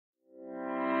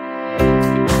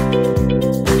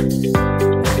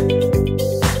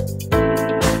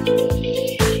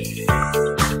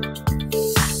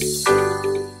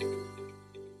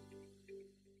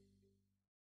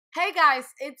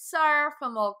it's Sarah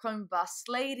from Altcoin Bust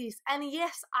Ladies, and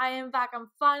yes, I am back.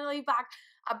 I'm finally back.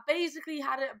 I basically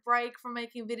had a break from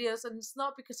making videos, and it's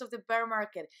not because of the bear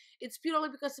market. It's purely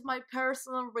because of my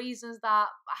personal reasons that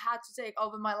I had to take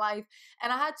over my life,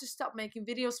 and I had to stop making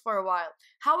videos for a while.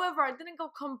 However, I didn't go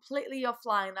completely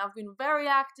offline. I've been very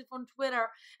active on Twitter,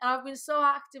 and I've been so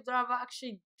active that I've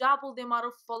actually doubled the amount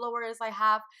of followers I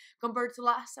have compared to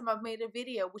last time I've made a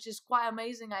video, which is quite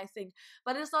amazing, I think.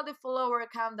 But it's not the follower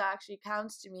account that actually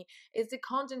counts to me. It's the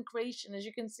content creation. As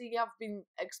you can see, I've been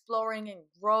exploring and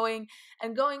growing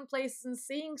and going places and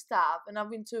seeing stuff. And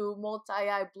I've been to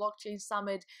multi-AI blockchain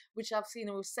summit, which I've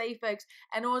seen with SafeX,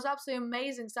 and it was absolutely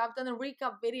amazing. So I've done a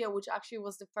recap video, which actually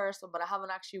was the first one, but I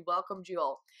haven't actually welcomed you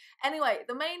all. Anyway,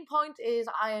 the main point is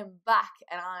I am back,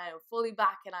 and I am fully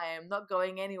back, and I am not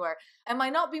going anywhere. I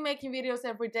might not be making videos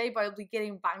every day, but I'll be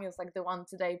getting bangers like the one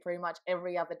today pretty much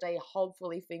every other day,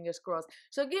 hopefully, fingers crossed.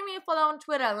 So give me a follow on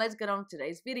Twitter, and let's get on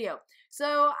today's video.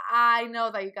 So I know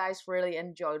that you guys really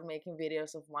enjoyed making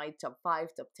videos of my top 5,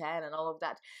 top 10 and all of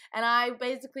that, and I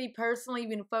basically personally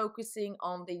been focusing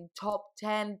on the top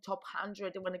 10, top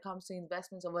 100 when it comes to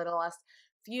investments over the last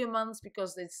few months,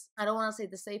 because it's, I don't want to say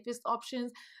the safest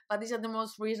options, but these are the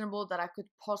most reasonable that I could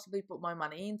possibly put my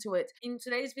money into it. In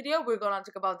today's video, we're gonna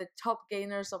talk about the top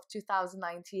gainers of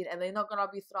 2019, and they're not gonna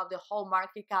be throughout the whole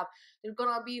market cap. They're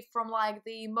gonna be from like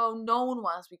the more known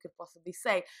ones we could possibly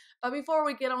say. But before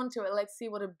we get on to it, let's see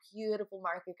what a beautiful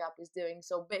market cap is doing.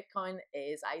 So Bitcoin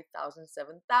is 8,000,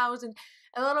 7,000.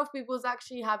 A lot of people is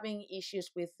actually having issues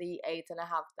with the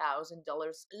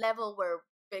 $8,500 level where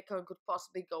Bitcoin could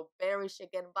possibly go bearish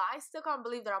again, but I still can't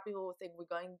believe there are people who think we're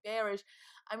going bearish.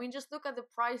 I mean, just look at the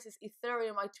prices.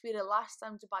 Ethereum, I tweeted last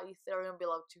time to buy Ethereum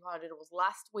below 200. It was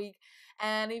last week,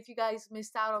 and if you guys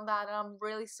missed out on that, I'm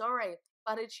really sorry,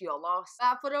 but it's your loss.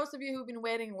 For those of you who've been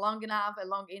waiting long enough, a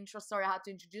long intro, sorry I had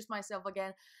to introduce myself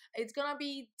again. It's gonna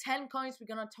be 10 coins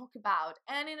we're gonna talk about,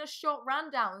 and in a short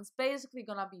rundown, it's basically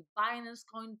gonna be Binance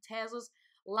Coin, Tezos,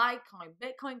 Litecoin,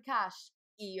 Bitcoin Cash,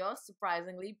 EOS,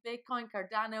 surprisingly, Bitcoin,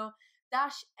 Cardano,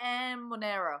 Dash, and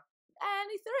Monero. And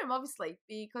Ethereum, obviously,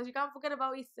 because you can't forget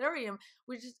about Ethereum,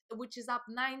 which is up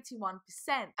 91%.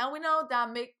 And we know that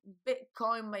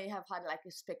Bitcoin may have had like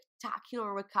a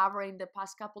spectacular recovery in the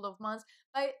past couple of months,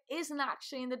 but it isn't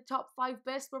actually in the top 5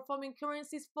 best performing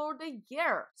currencies for the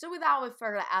year. So without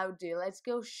further ado, let's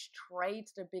go straight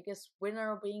to the biggest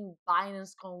winner, being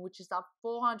Binance Coin, which is up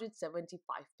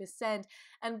 475%.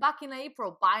 And back in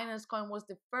April, Binance Coin was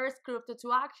the first crypto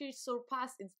to actually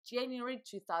surpass its January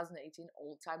 2018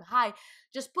 all-time high.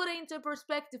 Just put it into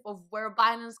perspective of where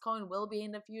Binance Coin will be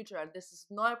in the future, and this is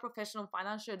not a professional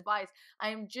financial advice. I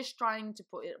am just trying to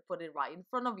put it right in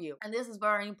front of you, and this is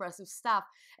very impressive stuff,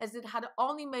 as it had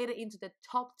only made it into the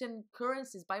top 10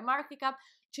 currencies by market cap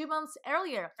 2 months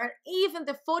earlier, and even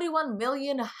the 41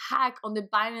 million hack on the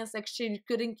Binance exchange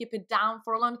couldn't keep it down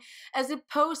for long, as it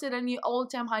posted a new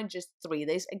all-time high just 3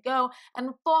 days ago,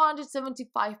 and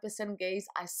 475% gains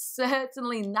are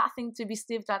certainly nothing to be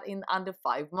sniffed at in under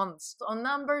 5 months. So on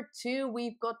number 2,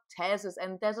 we've got Tezos,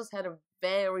 and Tezos had a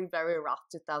very, very rough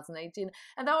 2018,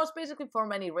 and that was basically for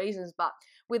many reasons, but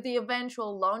with the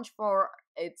eventual launch for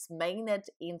its mainnet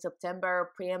in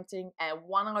September, preempting a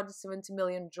 170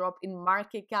 million drop in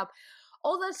market cap,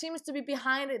 all that seems to be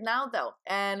behind it now though,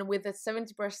 and with a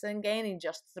 70% gain in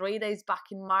just 3 days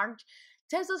back in March,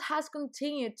 Tezos has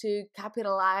continued to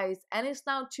capitalize and is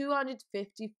now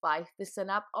 255%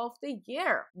 up of the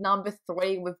year. Number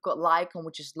 3, we've got Litecoin,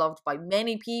 which is loved by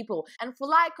many people. And for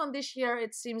Litecoin this year,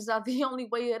 it seems that the only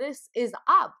way it is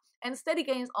up. And steady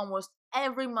gains almost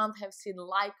every month have seen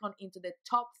Litecoin into the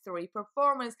top 3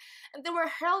 performance. And there were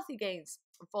healthy gains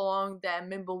following the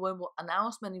Mimblewimble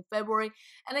announcement in February,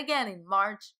 and again in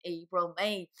March, April,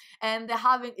 May. And the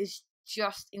halving is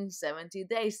just in 70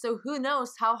 days, so who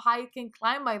knows how high it can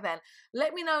climb by then.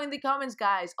 Let me know in the comments,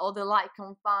 guys, or the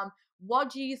Litecoin farm, what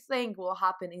do you think will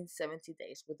happen in 70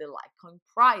 days with the Litecoin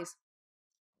price?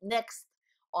 Next,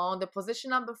 on the position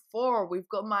number 4, we've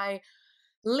got my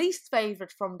least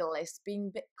favorite from the list,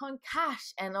 being Bitcoin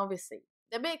Cash. And obviously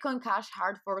the Bitcoin Cash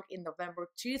hard fork in November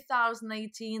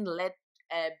 2018 led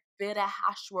a beta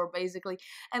hash war basically,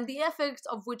 and the effects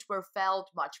of which were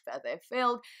felt much further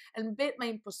afield, and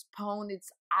Bitmain postponed its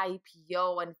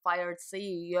IPO and fired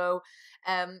CEO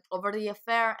over the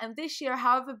affair. And this year,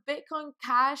 however, Bitcoin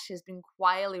Cash has been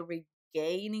quietly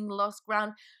regaining lost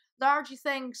ground, largely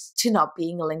thanks to not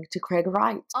being linked to Craig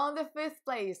Wright. On the 5th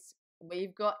place,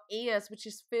 we've got EOS, which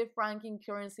is 5th ranking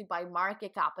currency by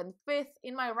market cap and 5th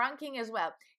in my ranking as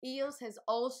well. EOS has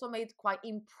also made quite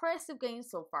impressive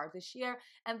gains so far this year,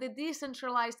 and the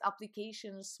decentralized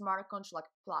application smart contract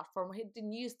platform hit the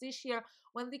news this year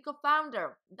when the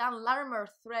co-founder Dan Larimer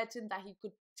threatened that he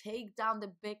could take down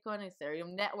the Bitcoin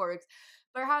Ethereum networks.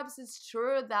 Perhaps it's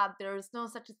true that there's no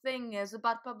such a thing as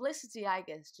bad publicity, I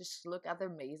guess. Just look at the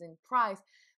amazing price.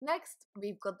 Next,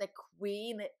 we've got the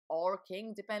queen or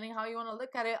king, depending how you want to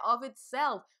look at it, of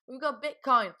itself. We've got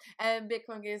Bitcoin, and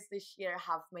Bitcoin is this year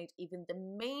have made even the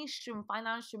mainstream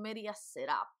financial media sit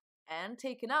up and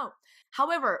taken out.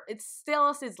 However, it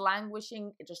still is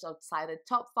languishing just outside the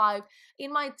top 5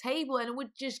 in my table, and it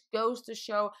just goes to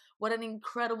show what an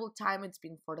incredible time it's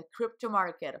been for the crypto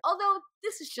market. Although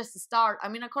this is just the start. I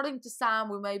mean, according to Sam,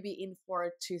 we may be in for a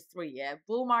 2-3 year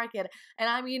bull market, and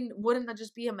I mean, wouldn't that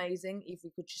just be amazing if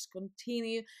we could just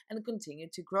continue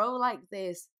to grow like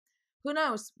this? Who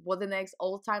knows what the next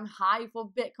all-time high for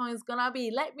Bitcoin is gonna be?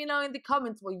 Let me know in the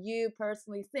comments what you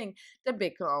personally think the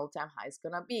Bitcoin all-time high is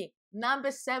gonna be.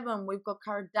 Number 7, we've got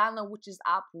Cardano, which is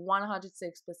up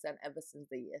 106% ever since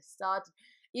the year started.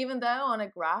 Even though on a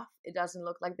graph, it doesn't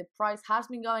look like the price has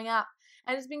been going up,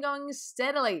 and it's been going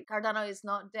steadily. Cardano is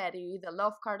not dead. You either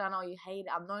love Cardano or you hate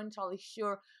it. I'm not entirely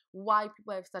sure why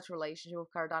people have such a relationship with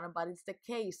Cardano, but it's the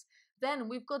case. Then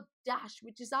we've got Dash,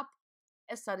 which is up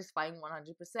a satisfying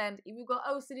 100%. If you got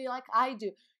OCD like I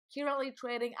do, currently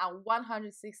trading at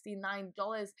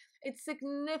 $169, it's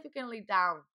significantly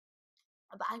down.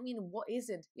 But I mean, what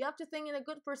isn't? You have to think in a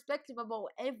good perspective about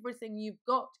everything you've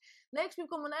got. Next, we've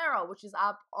got Monero, which is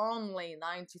up only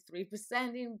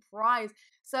 93% in price.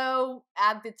 So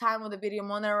at the time of the video,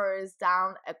 Monero is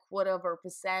down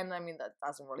 0.25%. I mean, that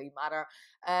doesn't really matter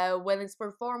when it's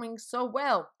performing so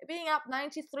well, being up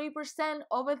 93%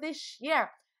 over this year.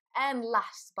 And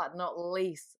last but not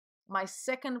least, my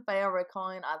second favorite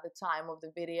coin at the time of the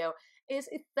video is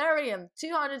Ethereum,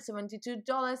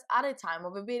 $272 at the time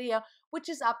of the video, which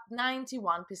is up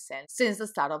 91% since the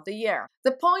start of the year.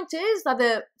 The point is that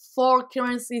the 4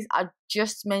 currencies I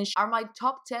just mentioned are my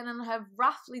top 10 and have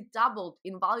roughly doubled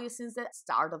in value since the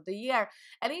start of the year.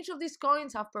 And each of these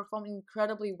coins have performed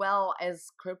incredibly well as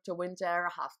crypto winter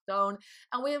have done,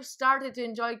 and we have started to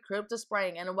enjoy crypto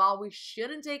spring. And while we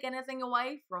shouldn't take anything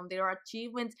away from their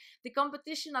achievements, the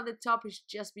competition at the top has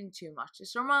just been too much to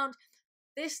surmount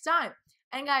this time.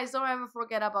 And guys, don't ever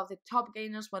forget about the top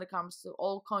gainers when it comes to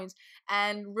altcoins,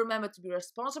 and remember to be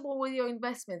responsible with your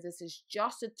investments. This is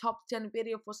just a top 10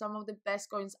 video for some of the best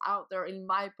coins out there in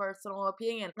my personal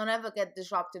opinion. Don't ever get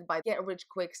disrupted by get rich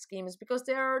quick schemes, because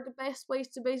they are the best ways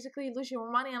to basically lose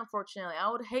your money, unfortunately. I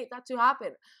would hate that to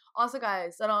happen. Also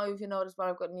guys, I don't know if you noticed, but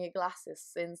I've got new glasses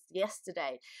since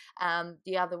yesterday.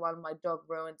 The other one my dog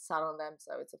ruined, sat on them,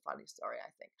 so it's a funny story,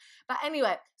 I think. But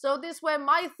anyway, so these were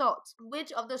my thoughts.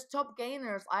 Which of those top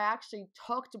gainers I actually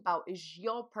talked about is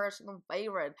your personal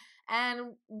favorite,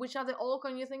 and which other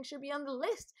altcoin you think should be on the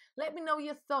list? Let me know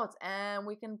your thoughts and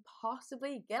we can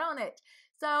possibly get on it.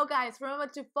 So guys, remember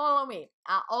to follow me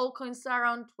at Altcoinstar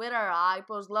on Twitter. I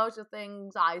post loads of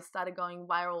things. I started going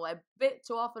viral a bit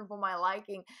too often for my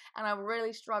liking, and I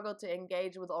really struggle to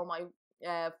engage with all my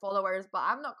followers, but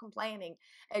I'm not complaining.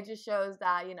 It just shows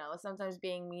that, you know, sometimes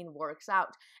being mean works out.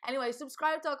 Anyway,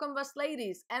 subscribe to Altcoin Bus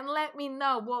Ladies and let me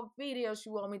know what videos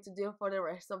you want me to do for the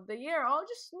rest of the year, or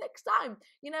just next time.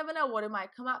 You never know what it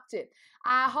might come up to.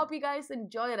 I hope you guys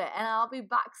enjoyed it, and I'll be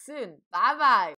back soon. Bye bye.